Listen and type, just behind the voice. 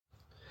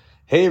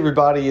Hey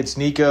everybody, it's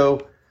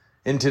Nico.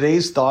 In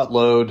today's Thought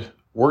Load,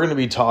 we're going to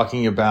be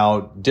talking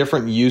about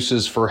different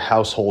uses for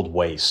household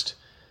waste.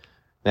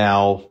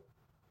 Now,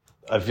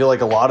 I feel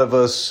like a lot of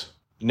us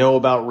know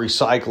about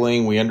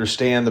recycling. We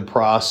understand the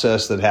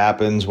process that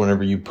happens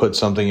whenever you put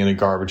something in a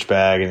garbage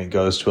bag and it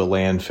goes to a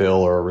landfill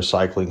or a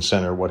recycling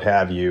center, what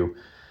have you.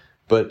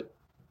 But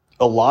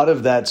a lot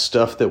of that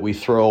stuff that we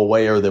throw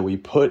away or that we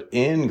put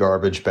in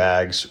garbage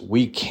bags,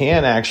 we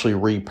can actually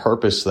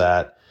repurpose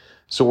that.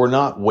 So we're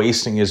not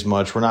wasting as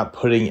much, we're not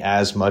putting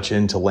as much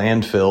into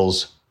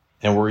landfills,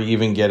 and we're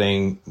even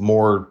getting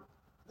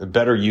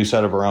better use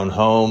out of our own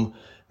home,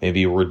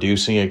 maybe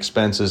reducing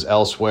expenses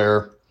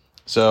elsewhere.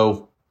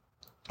 So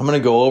I'm going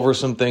to go over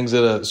some things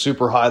at a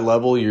super high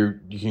level. You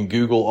can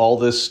Google all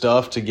this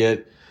stuff to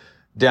get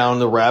down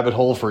the rabbit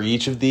hole for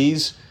each of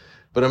these,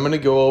 but I'm going to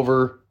go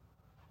over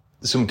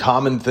some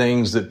common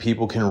things that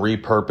people can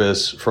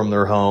repurpose from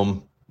their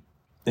home.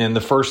 And the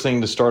first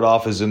thing to start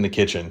off is in the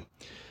kitchen.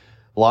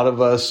 A lot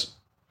of us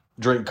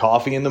drink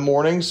coffee in the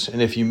mornings,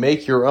 and if you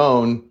make your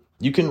own,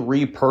 you can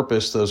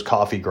repurpose those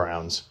coffee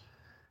grounds.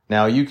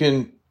 Now, you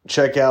can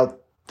check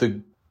out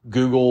the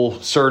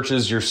Google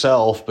searches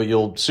yourself, but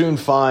you'll soon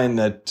find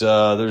that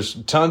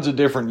there's tons of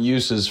different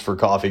uses for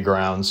coffee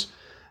grounds.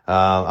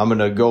 I'm going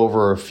to go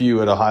over a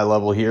few at a high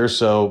level here.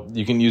 So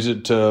you can use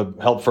it to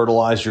help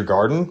fertilize your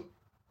garden.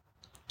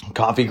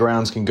 Coffee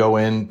grounds can go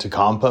into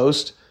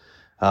compost.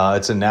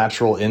 It's a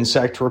natural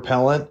insect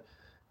repellent.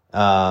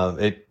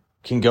 It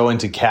can go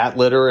into cat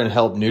litter and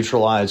help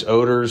neutralize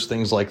odors,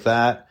 things like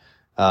that.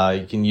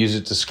 You can use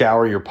it to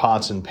scour your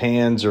pots and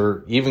pans,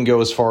 or even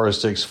go as far as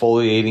to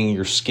exfoliating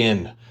your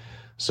skin.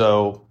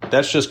 So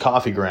that's just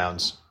coffee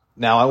grounds.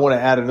 Now I want to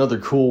add another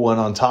cool one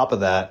on top of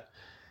that.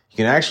 You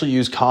can actually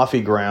use coffee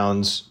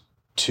grounds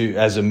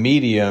as a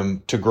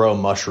medium to grow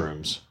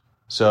mushrooms.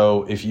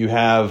 So if you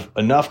have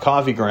enough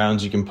coffee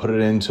grounds, you can put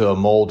it into a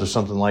mold or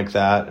something like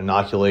that,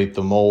 inoculate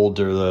the mold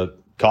or the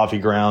coffee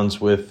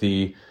grounds with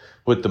the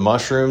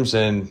mushrooms,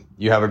 and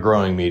you have a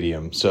growing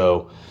medium.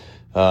 So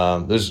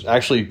there's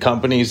actually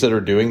companies that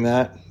are doing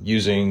that,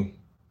 using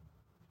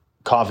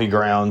coffee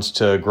grounds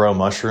to grow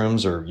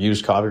mushrooms, or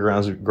use coffee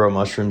grounds to grow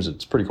mushrooms.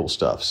 It's pretty cool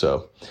stuff.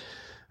 So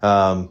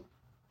the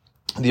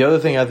other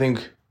thing I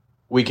think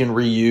we can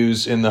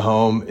reuse in the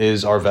home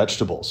is our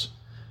vegetables.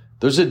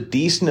 There's a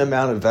decent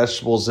amount of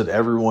vegetables that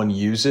everyone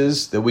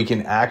uses that we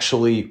can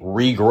actually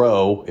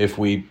regrow if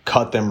we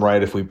cut them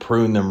right, if we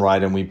prune them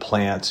right, and we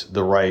plant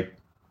the right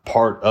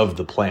part of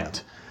the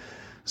plant.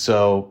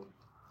 So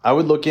I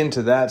would look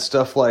into that.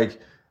 Stuff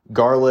like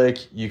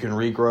garlic, you can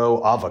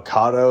regrow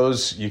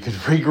avocados, you can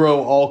regrow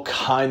all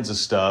kinds of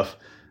stuff,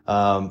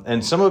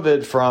 and some of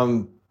it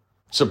from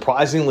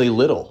surprisingly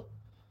little.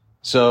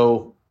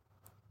 So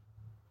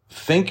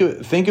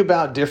think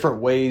about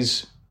different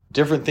ways,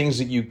 different things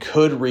that you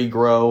could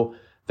regrow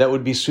that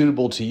would be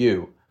suitable to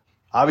you.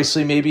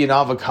 Obviously, maybe an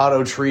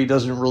avocado tree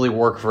doesn't really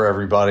work for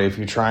everybody. If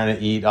you're trying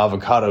to eat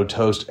avocado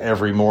toast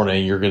every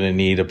morning, you're going to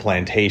need a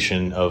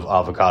plantation of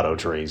avocado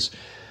trees.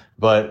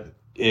 But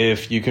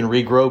if you can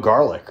regrow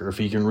garlic, or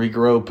if you can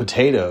regrow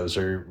potatoes,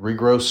 or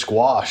regrow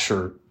squash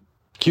or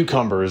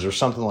cucumbers or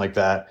something like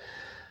that,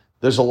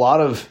 there's a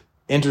lot of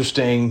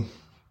interesting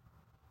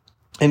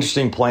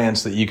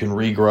plants that you can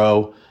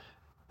regrow.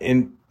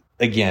 And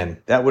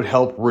again, that would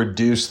help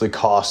reduce the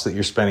cost that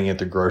you're spending at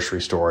the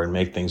grocery store and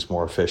make things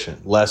more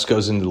efficient. Less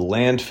goes into the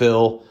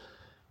landfill,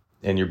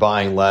 and you're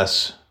buying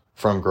less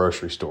from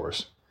grocery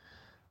stores.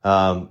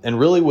 And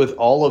really, with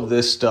all of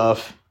this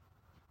stuff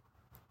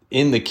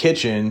in the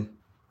kitchen,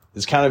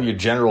 it's kind of your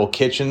general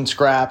kitchen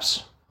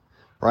scraps,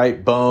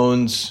 right?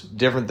 Bones,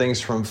 different things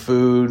from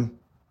food,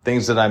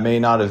 things that I may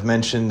not have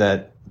mentioned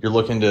that you're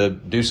looking to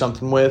do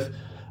something with.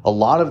 A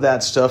lot of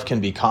that stuff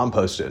can be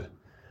composted.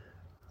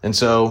 And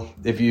so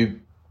if you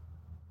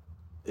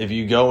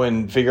go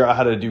and figure out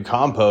how to do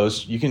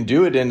compost, you can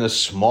do it in a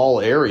small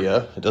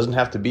area. It doesn't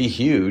have to be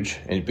huge,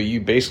 but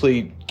you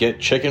basically get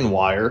chicken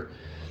wire,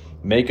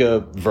 make a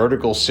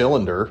vertical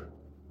cylinder,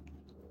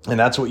 and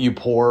that's what you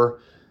pour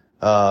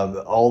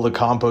all the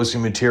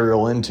composting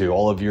material into,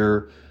 all of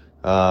your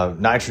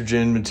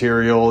nitrogen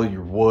material,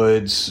 your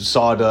woods,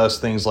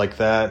 sawdust, things like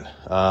that.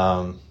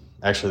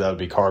 Actually, that would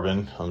be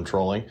carbon. I'm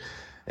trolling.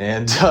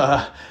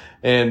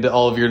 And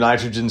all of your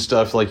nitrogen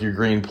stuff, like your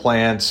green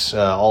plants,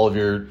 all of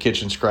your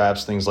kitchen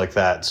scraps, things like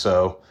that.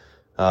 So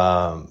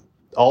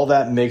all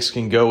that mix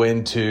can go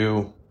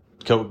into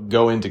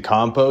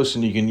compost,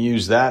 and you can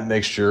use that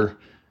mixture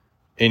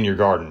in your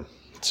garden.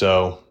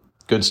 So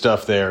good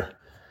stuff there.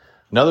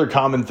 Another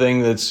common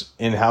thing that's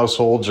in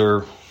households,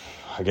 or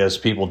I guess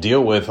people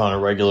deal with on a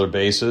regular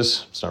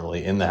basis, it's not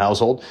really in the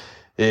household,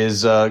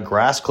 is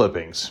grass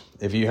clippings.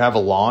 If you have a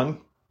lawn,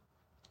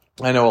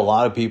 I know a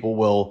lot of people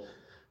will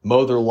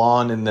mow their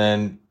lawn and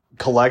then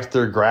collect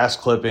their grass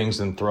clippings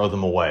and throw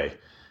them away.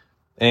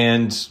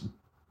 And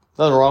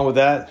nothing wrong with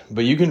that,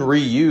 but you can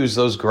reuse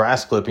those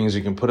grass clippings.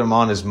 You can put them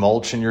on as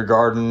mulch in your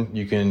garden.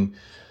 You can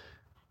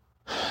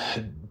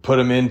put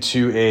them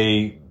into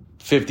a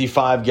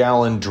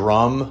 55-gallon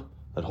drum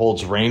that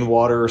holds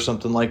rainwater or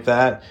something like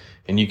that.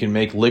 And you can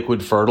make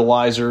liquid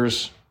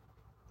fertilizers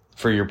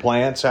for your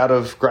plants out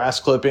of grass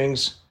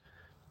clippings.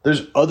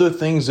 There's other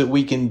things that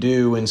we can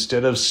do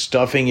instead of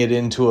stuffing it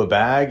into a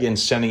bag and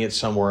sending it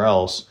somewhere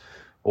else,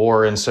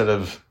 or instead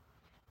of,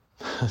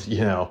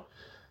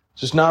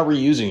 just not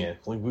reusing it.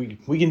 Like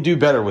we can do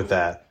better with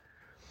that.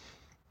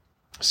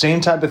 Same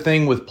type of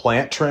thing with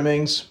plant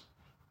trimmings.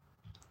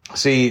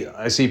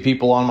 I see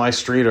people on my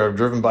street, or I've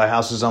driven by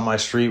houses on my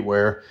street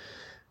where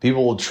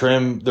people will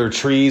trim their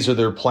trees or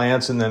their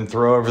plants and then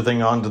throw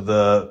everything onto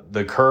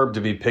the curb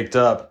to be picked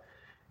up.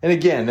 And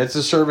again, it's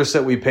a service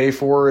that we pay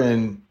for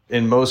in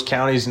most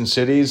counties and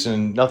cities,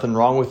 and nothing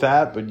wrong with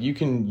that. But you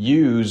can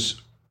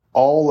use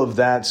all of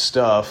that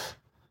stuff.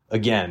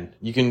 Again,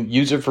 you can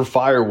use it for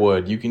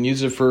firewood. You can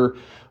use it for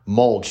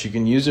mulch. You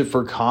can use it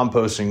for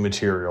composting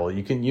material.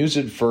 You can use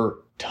it for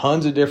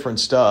tons of different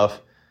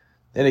stuff.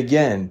 And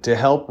again, to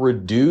help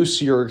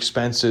reduce your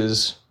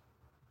expenses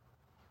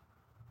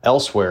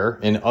elsewhere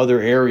in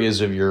other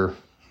areas of your,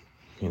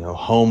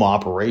 home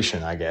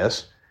operation, I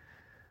guess.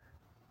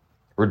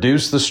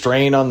 Reduce the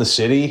strain on the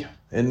city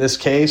in this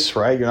case,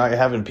 right? You're not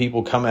having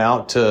people come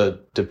out to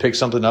pick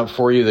something up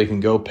for you. They can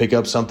go pick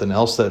up something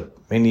else that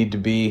may need to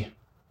be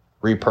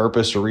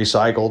repurposed or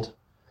recycled,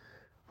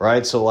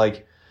 right? So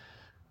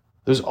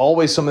there's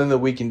always something that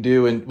we can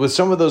do. And with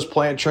some of those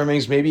plant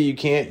trimmings, maybe you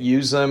can't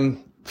use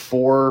them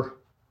for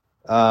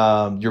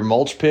your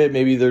mulch pit.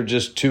 Maybe they're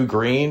just too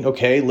green.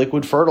 Okay,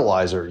 liquid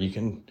fertilizer.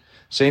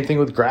 Same thing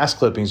with grass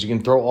clippings. You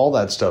can throw all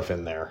that stuff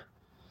in there.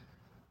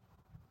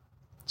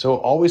 So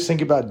always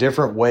think about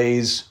different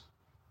ways,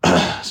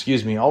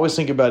 always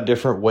think about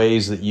different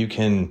ways that you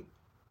can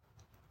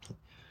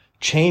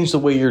change the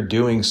way you're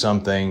doing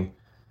something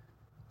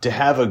to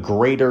have a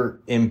greater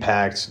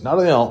impact, not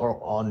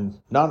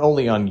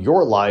only on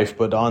your life,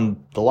 but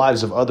on the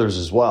lives of others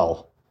as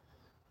well.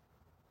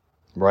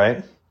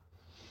 Right?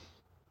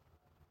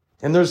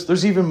 And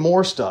there's even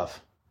more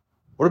stuff.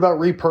 What about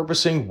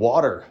repurposing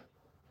water?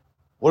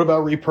 What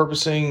about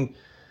repurposing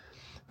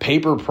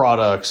paper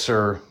products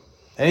or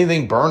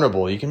anything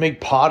burnable? You can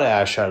make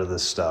potash out of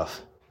this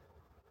stuff.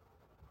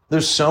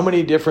 There's so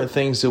many different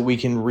things that we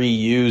can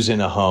reuse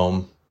in a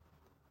home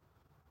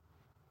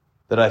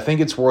that I think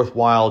it's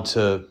worthwhile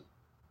to,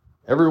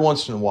 every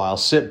once in a while,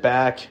 sit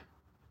back,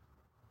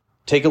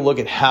 take a look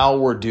at how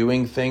we're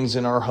doing things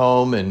in our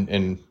home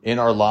and in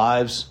our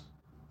lives,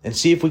 and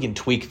see if we can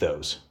tweak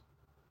those.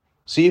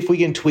 See if we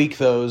can tweak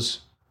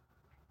those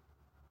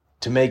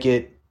to make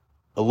it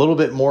a little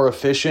bit more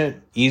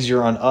efficient,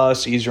 easier on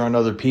us, easier on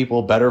other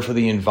people, better for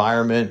the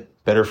environment,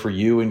 better for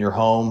you and your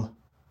home,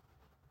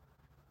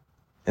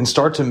 and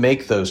start to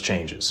make those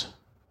changes.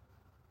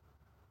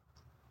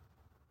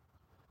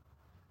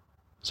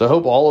 So I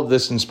hope all of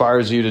this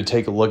inspires you to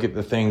take a look at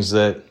the things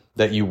that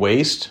you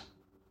waste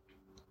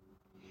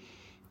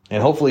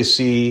and hopefully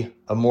see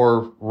a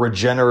more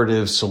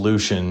regenerative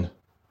solution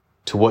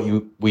to what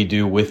we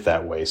do with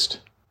that waste.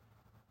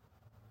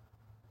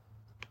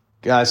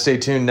 Guys, stay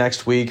tuned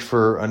next week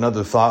for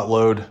another thought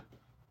load.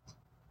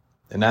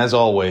 And as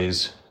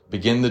always,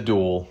 begin the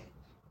duel,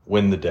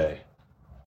 win the day.